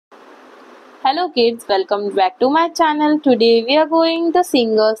Hello kids, welcome back to my channel. Today we are going to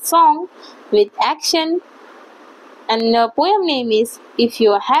sing a song with action, and the poem name is If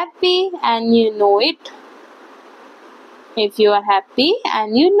You Are Happy and You Know It. If you are happy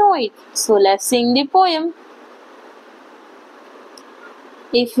and you know it. So let's sing the poem.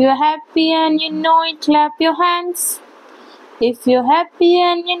 If you're happy and you know it, clap your hands. If you're happy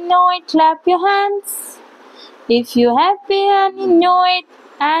and you know it, clap your hands. If you're happy and you know it,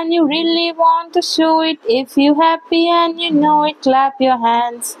 and you really want to show it, if you happy and you know it, clap your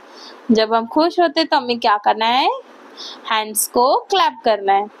hands. जब हम खुश होते तो हमें क्या करना है? Hands को क्लैप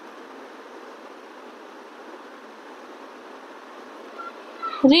करना है.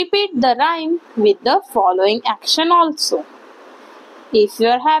 Repeat the rhyme with the following action also. If you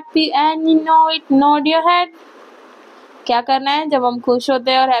are happy and you know it, nod your head. क्या करना है? जब हम खुश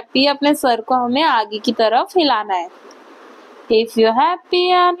होते हैं और हैप्पी, अपने सर को हमें आगे की तरफ हिलाना है. If you're happy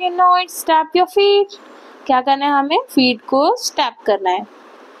and you know it, stamp your feet. क्या करना है? हमें फीट को स्टैप करना है.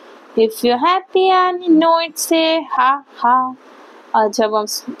 If you're happy and you know it, say ha ha. और जब हम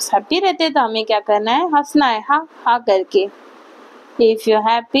हैप्पी रहते हैं तो हमें क्या करना है? हंसना है, हा हा करके. If you're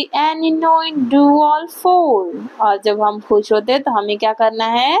happy and you know it, do all four. और जब हम खुश होते हैं तो हमें क्या करना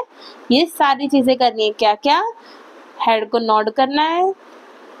है? ये सारी चीजें करनी है. क्या क्या? हेड को नॉड करना है,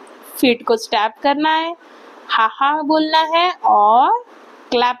 फीट को स्टैप करना है, हा हा बोलना है और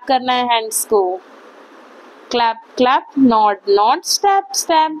क्लैप करना है हैंड्स को. Clap clap, Nord Nord, step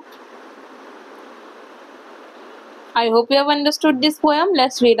step. I hope you have understood this poem.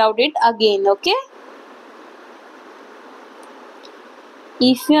 Let's read out it again, okay?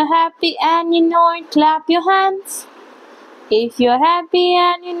 If you're happy and you know it, clap your hands. If you're happy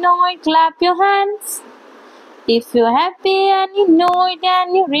and you know it, clap your hands. If you're happy and you know it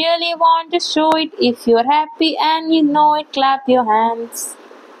and you really want to show it, if you're happy and you know it, clap your hands.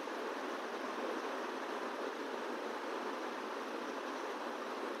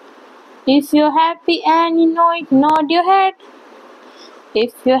 If you're happy and you know it, nod your head.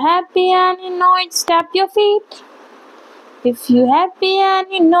 If you're happy and you know it, stamp your feet. If you're happy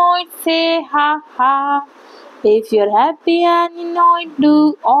and you know it, say ha ha. If you're happy and you know it,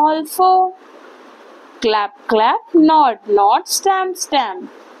 do all four. Clap, clap, nod, nod, stamp, stamp.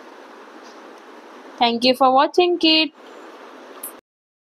 Thank you for watching, kid.